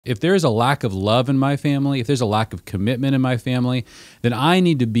If there's a lack of love in my family, if there's a lack of commitment in my family, then I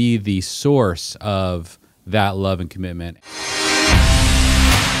need to be the source of that love and commitment.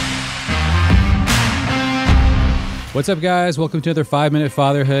 What's up, guys? Welcome to another 5-Minute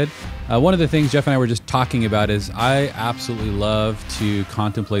Fatherhood. One of the things Jeff and I were just talking about is I absolutely love to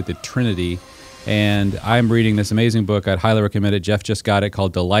contemplate the Trinity. And I'm reading this amazing book. I'd highly recommend it. Jeff just got it,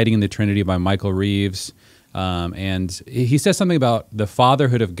 called Delighting in the Trinity by Michael Reeves. And he says something about the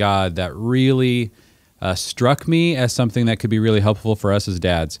fatherhood of God that really struck me as something that could be really helpful for us as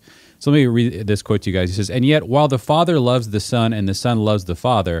dads. So let me read this quote to you guys. He says, "And yet, while the Father loves the Son and the Son loves the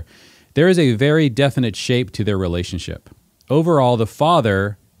Father, there is a very definite shape to their relationship. Overall, the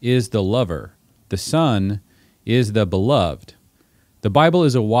Father is the lover. The Son is the beloved. The Bible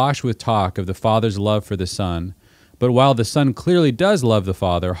is awash with talk of the Father's love for the Son, but while the Son clearly does love the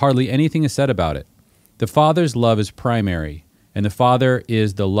Father, hardly anything is said about it. The Father's love is primary, and the Father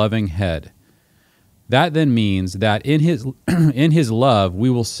is the loving head. That then means that in his love he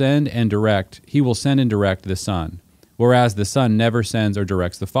will send and direct the Son, whereas the Son never sends or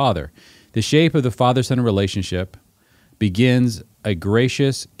directs the Father. The shape of the Father-Son relationship begins a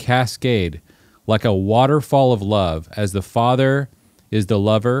gracious cascade, like a waterfall of love, as the Father is the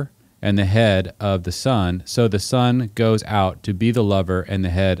lover and the head of the Son, so the Son goes out to be the lover and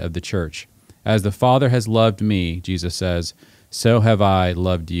the head of the church. As the Father has loved me," Jesus says, "so have I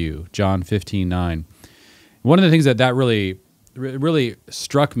loved you." John 15:9. One of the things that really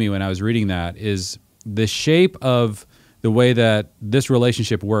struck me when I was reading that is the shape of the way that this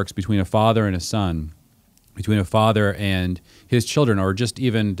relationship works between a father and a son, between a father and his children, or just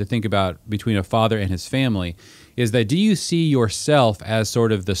even to think about between a father and his family, is that do you see yourself as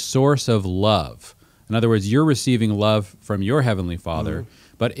sort of the source of love? In other words, you're receiving love from your Heavenly Father,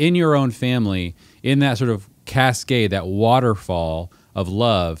 but in your own family, in that sort of cascade, that waterfall of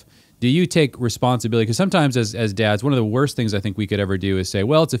love, do you take responsibility? Because sometimes as dads, one of the worst things I think we could ever do is say,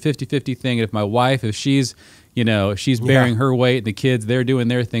 well, it's a 50-50 thing. And if my wife, if she's bearing her weight, and the kids, they're doing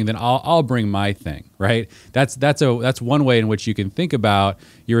their thing, then I'll bring my thing, right? That's one way in which you can think about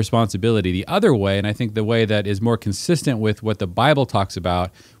your responsibility. The other way, and I think the way that is more consistent with what the Bible talks about,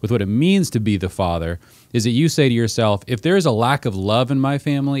 with what it means to be the father, is that you say to yourself, if there's a lack of love in my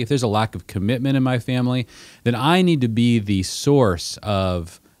family, if there's a lack of commitment in my family, then I need to be the source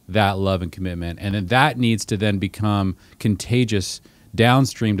of that love and commitment, and then that needs to then become contagious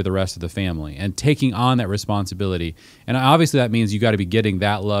downstream to the rest of the family and taking on that responsibility. And obviously that means you got to be getting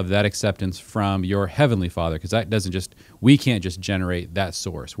that love, that acceptance from your Heavenly Father, because we can't just generate that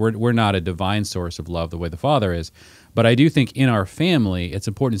source. We're not a divine source of love the way the Father is. But I do think in our family, it's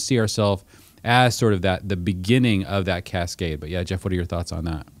important to see ourselves as sort of the beginning of that cascade. But yeah, Jeff, what are your thoughts on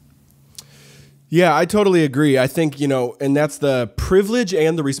that? Yeah, I totally agree. I think, and that's the privilege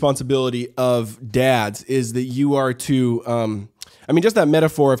and the responsibility of dads, is that you are to, just that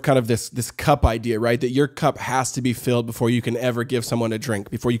metaphor of kind of this cup idea, right? That your cup has to be filled before you can ever give someone a drink,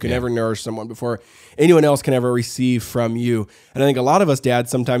 before you can ever nourish someone, before anyone else can ever receive from you. And I think a lot of us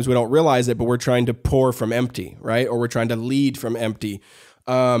dads, sometimes we don't realize it, but we're trying to pour from empty, right? Or we're trying to lead from empty.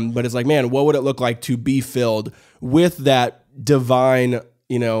 But it's like, man, what would it look like to be filled with that divine,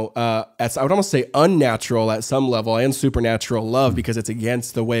 I would almost say unnatural at some level and supernatural love, because it's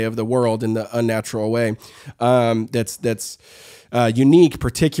against the way of the world in the unnatural way. That's unique,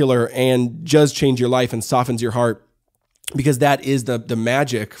 particular, and does change your life and softens your heart, because that is the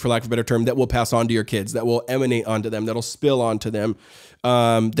magic, for lack of a better term, that will pass on to your kids, that will emanate onto them, that'll spill onto them,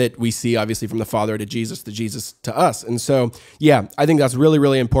 that we see obviously from the Father to Jesus to us. And so, yeah, I think that's really,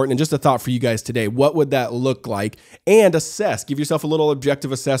 really important. And just a thought for you guys today, what would that look like? And give yourself a little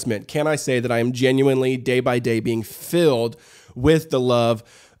objective assessment. Can I say that I am genuinely, day by day, being filled with the love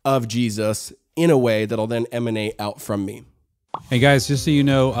of Jesus in a way that'll then emanate out from me? Hey guys, just so you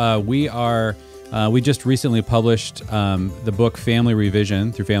know, we just recently published the book Family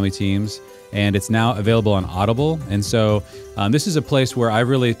Revision through Family Teams, and it's now available on Audible. And so this is a place where I've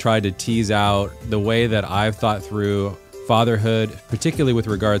really tried to tease out the way that I've thought through fatherhood, particularly with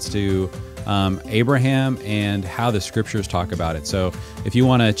regards to Abraham and how the scriptures talk about it. So if you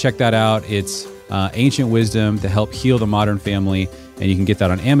want to check that out, it's Ancient Wisdom to Help Heal the Modern Family, and you can get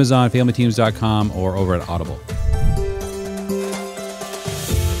that on Amazon, familyteams.com, or over at Audible.